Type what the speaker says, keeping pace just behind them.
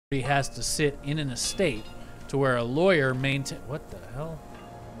He has to sit in an estate to where a lawyer maintain. What the hell?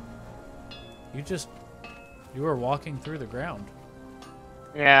 You were walking through the ground.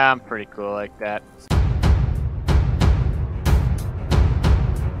 Yeah, I'm pretty cool like that.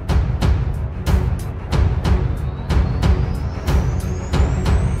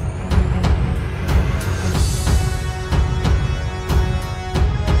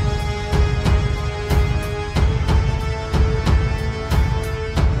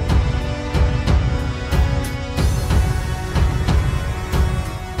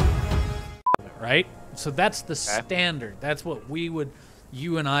 Right? So that's the standard. That's what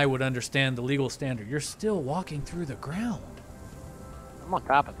you and I would understand the legal standard. You're still walking through the ground. I'm on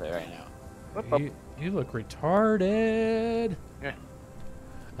top of it right now. Whoop. You look retarded. Yeah.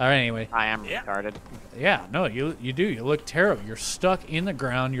 All right, anyway. I am retarded. Yeah, no, you do. You look terrible. You're stuck in the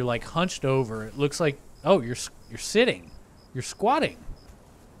ground. You're like hunched over. It looks like, oh, you're sitting. You're squatting.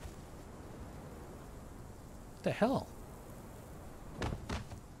 What the hell?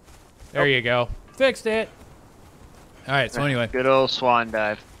 There you go. Fixed it. All right. So anyway. Good old swan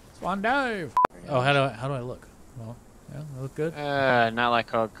dive. Swan dive. Oh, how do I look? Well, yeah, I look good. Not like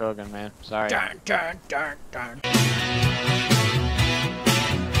Hulk Hogan, man. Sorry. Dun, dun, dun, dun.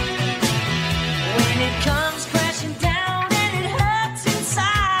 When it comes crashing down and it hurts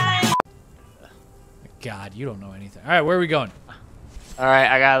inside. God, you don't know anything. All right, where are we going? All right,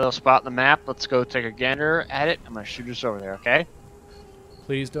 I got a little spot on the map. Let's go take a gander at it. I'm gonna shoot us over there, okay?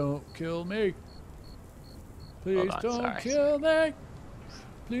 Please don't kill me. Please don't sorry. kill me.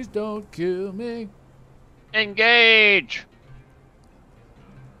 Please don't kill me. Engage!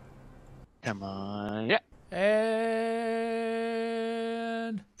 Come on, yeah. And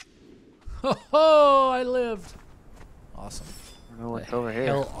ho, I lived. Awesome. I don't know what's over Where the here.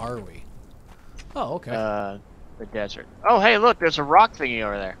 hell are we? Oh, okay. The desert. Oh, hey, look, there's a rock thingy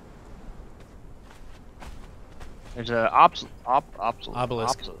over there. There's a obelisk.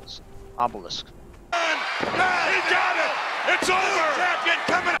 Obelisk. He got it! It's over! Champion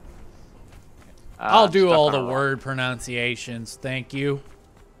coming! I'll do stuck all on the a rock. word pronunciations. Thank you.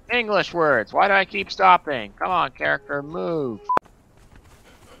 English words. Why do I keep stopping? Come on, character, move.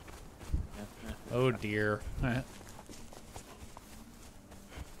 Oh dear.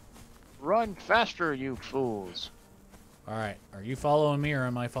 Run faster, you fools. All right. Are you following me or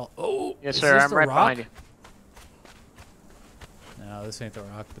am I following? Oh, Yes, is sir. this I'm the right rock? behind you. No, this ain't the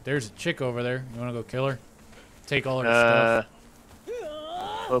rock. But there's a chick over there. You want to go kill her? Take all her stuff.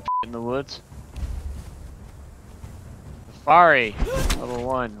 Up in the woods. Safari, level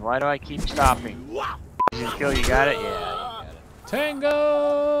 1. Why do I keep stopping? Easy to kill. You got it? Yeah, you got it.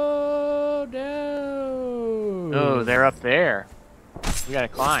 Tango down. Oh, they're up there. We gotta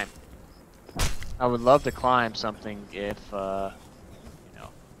climb. I would love to climb something if, you know,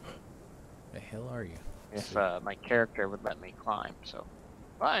 The hell are you? if my character would let me climb. So,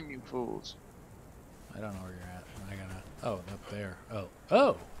 climb, you fools. I don't know where you're at. I gotta. Oh, up there.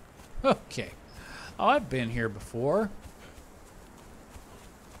 Oh. Okay. Oh, I've been here before.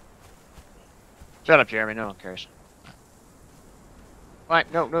 Shut up, Jeremy. No one cares. Why?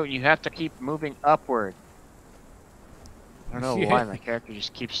 No. You have to keep moving upward. I don't know why my character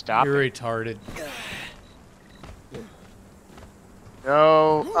just keeps stopping. You're retarded.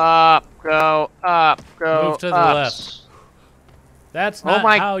 Go up, go up, go Move to the up. left. That's not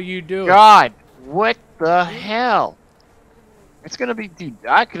my how you do it. God, what the hell? It's gonna be deep.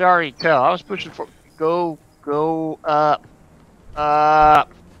 I could already tell. I was pushing for go up,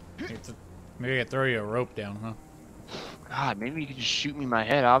 up. Maybe I could throw you a rope down, huh? God, maybe you could just shoot me in my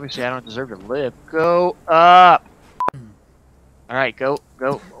head. Obviously, I don't deserve to live. Go up. All right, go.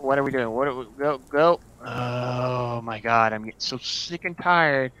 What are we doing? What are we go? Oh my God, I'm getting so sick and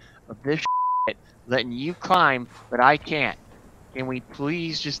tired of this shit, letting you climb, but I can't. Can we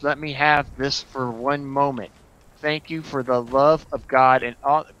please just let me have this for one moment? Thank you for the love of God and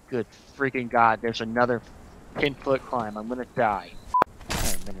all. Good freaking God, there's another 10-foot climb. I'm gonna die. I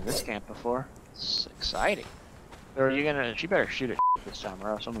haven't been to this camp before. It's exciting. Or are you gonna? She better shoot it this time, or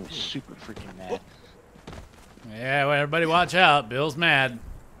else I'm gonna be super freaking mad. Yeah, well, everybody watch out. Bill's mad.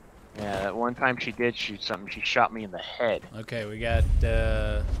 Yeah, that one time she did shoot something. She shot me in the head. Okay, we got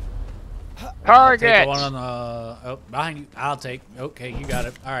Target! take the one on the behind you. I'll take. Okay, you got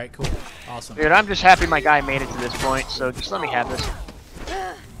it. All right, cool. Awesome. Dude, I'm just happy my guy made it to this point, so just let me have this.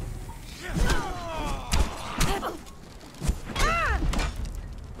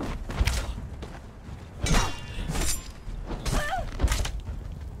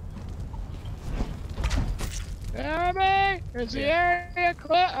 Jeremy, is the area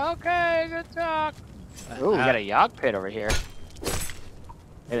clear? Okay, good talk. Ooh, we got a yog pit over here.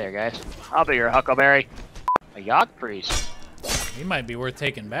 Hey there, guys. I'll be your huckleberry. A Yogg priest. He might be worth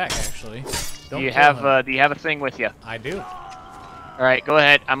taking back, actually. Don't Do you kill him. have a thing with you? I do. All right, go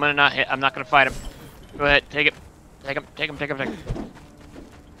ahead. I'm not gonna fight him. Go ahead, take it. Take him.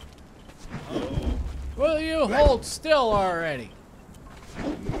 Will you hold still already?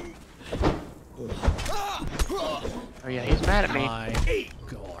 Oh yeah, he's mad at me. My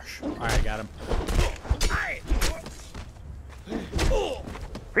gosh. Alright, got him.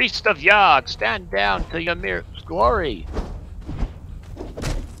 Priest of Yogg, stand down to Ymir's glory.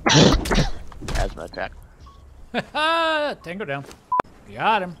 Asthma attack. Tango down.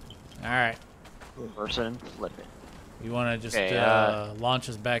 Got him. Alright. Person, flip it. You want to just launch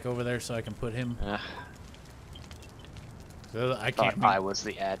us back over there so I can put him? I can't. I was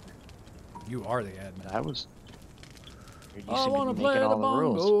the admin. You are the admin. I was. You I seem want to to be play making the all the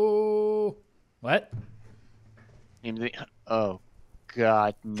rules. bongo. What? Oh,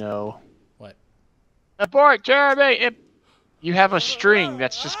 God, no. What? Abort, Jeremy! You have a string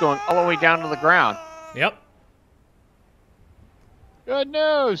that's just going all the way down to the ground. Yep. Good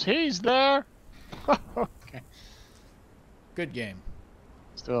news, he's there. Okay. Good game.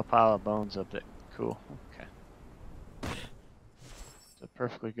 Still a pile of bones up there. Cool. Okay. It's a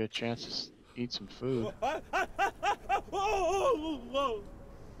perfectly good chance to eat some food.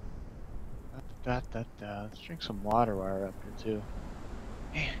 Let's drink some water while we're up here too.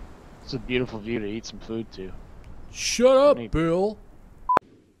 Man, it's a beautiful view to eat some food too. Shut up, Bill.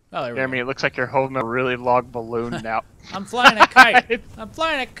 Oh, there we Jeremy, go. it looks like you're holding a really long balloon now. I'm flying a kite. I'm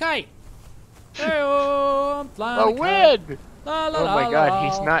flying a kite. Hey-oh, I'm flying The a kite. wind! La, la, Oh la, my la,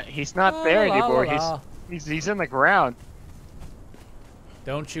 God, he's not la, there la, anymore. la, la. He's in the ground.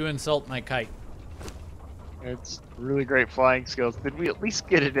 Don't you insult my kite. It's really great flying skills. Did we at least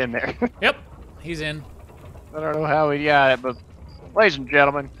get it in there? Yep, he's in. I don't know how we got it, but ladies and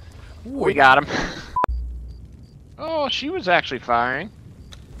gentlemen, we got him. Oh, she was actually firing.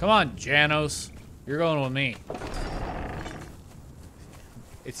 Come on, Janos. You're going with me.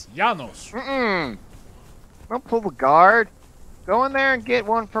 It's Janos. Don't pull the guard. Go in there and get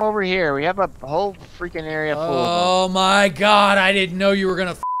one from over here. We have a whole freaking area full of them. Oh my God, I didn't know you were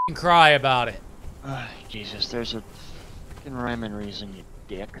gonna f***ing cry about it. Jesus, there's a freaking rhyme and reason, you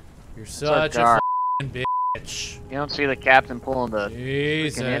dick. You're our such a guard. f***ing bitch. You don't see the captain pulling the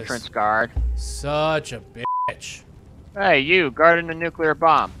Jesus. freaking entrance guard. Such a bitch. Hey, you, guarding the nuclear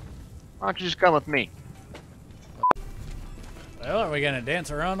bomb. Why don't you just come with me? Well, are we gonna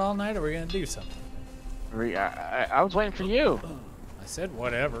dance around all night or are we gonna do something? I was waiting for you. I said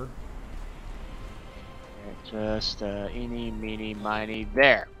whatever. Just eeny, meeny, miny,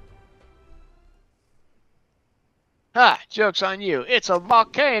 there. Ha! Joke's on you. It's a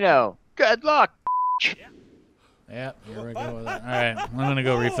volcano. Good luck. Yep, here we go with that. Alright, I'm gonna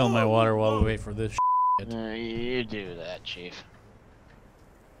go refill my water while we wait for this shit. You do that, Chief.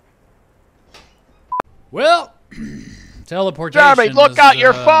 Well, teleportation Jeremy, look is, out!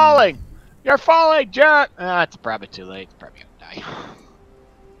 You're falling. You're falling, Jack. It's probably too late. It's probably gonna die.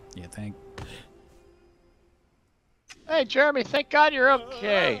 You think? Hey, Jeremy. Thank God you're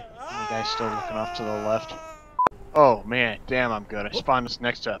okay. The guy's still looking off to the left. Oh man, damn! I'm good. I spawned this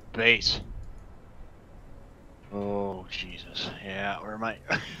next to a base. Oh Jesus! Yeah, where am I?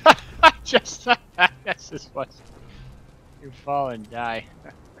 Just this is what you fall and die.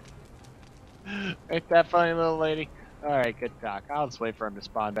 Ain't that funny, little lady? All right, good talk. I'll just wait for him to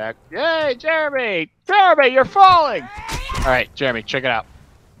spawn back. Yay, Jeremy! Jeremy, you're falling! All right, Jeremy, check it out.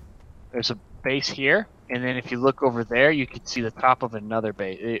 There's a base here, and then if you look over there, you can see the top of another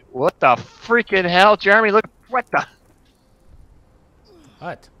base. What the freaking hell, Jeremy? Look, what the?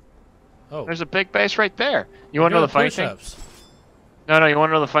 What? Oh. There's a big base right there. You want to know the funny thing? Push-ups. No, you want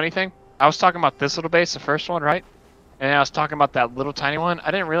to know the funny thing? I was talking about this little base, the first one, right? And I was talking about that little tiny one. I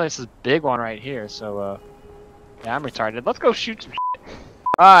didn't realize this big one right here, so, yeah, I'm retarded. Let's go shoot some shit.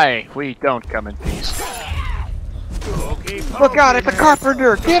 Aye, we don't come in peace. Look out, it's a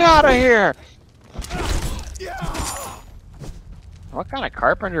carpenter! Get out of here! What kind of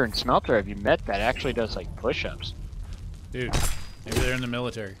carpenter and smelter have you met that actually does, like, push-ups? Dude, maybe they're in the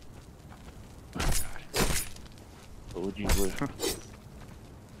military. What would you would?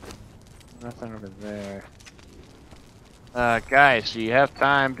 Nothing over there. Guys, do you have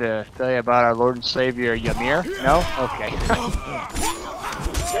time to tell you about our Lord and Savior Ymir? No? Okay.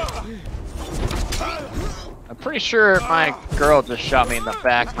 I'm pretty sure my girl just shot me in the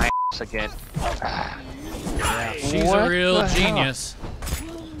back, my ass again. Yeah, she's What a real the hell? genius.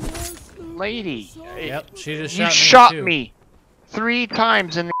 Lady. Yep, she just You shot me shot too. me 3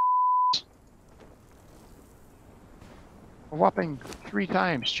 times in the whopping 3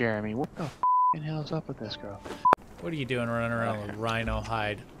 times, Jeremy. What the hell's up with this girl? What are you doing running around with rhino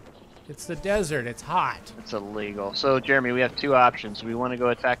hide? It's the desert. It's hot. It's illegal. So, Jeremy, we have 2 options. We want to go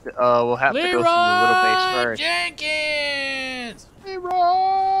attack the... we'll have to go through the Leroy little base first. Jenkins! Leroy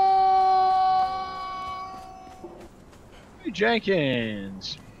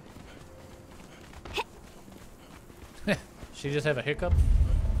Jenkins! She just have a hiccup?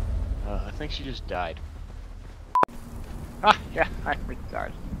 I think she just died. Ah, yeah, I'm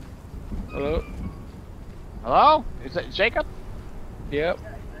retarded. Hello? Hello? Is that Jacob? Yep.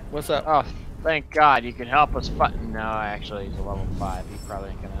 What's up? Oh, thank God you can help us fight. No, actually, he's a level 5. He probably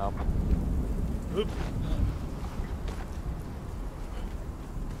ain't gonna help. Oop.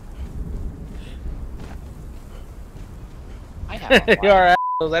 I have a You are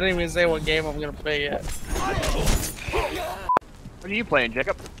assholes. I didn't even say what game I'm gonna play yet. What are you playing,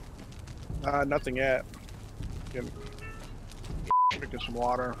 Jacob? Nothing yet. Drinking some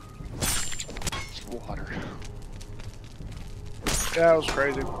water. Water. Yeah, it was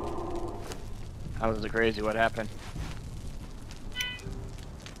crazy. How was it crazy? What happened?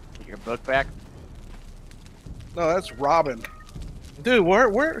 Get your book back? No, that's Robin. Dude,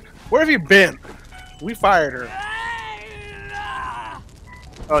 where have you been? We fired her.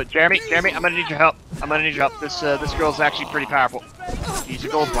 Oh, Jeremy, I'm gonna need your help. This girl's actually pretty powerful. Use a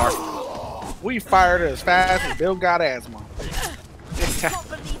gold bar. We fired her as fast as Bill got asthma. Can't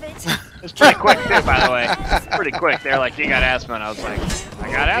believe it. It's pretty quick too, by the way. It's pretty quick. They're like, you got asthma, and I was like,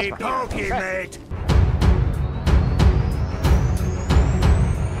 I got asthma. Pokey, mate.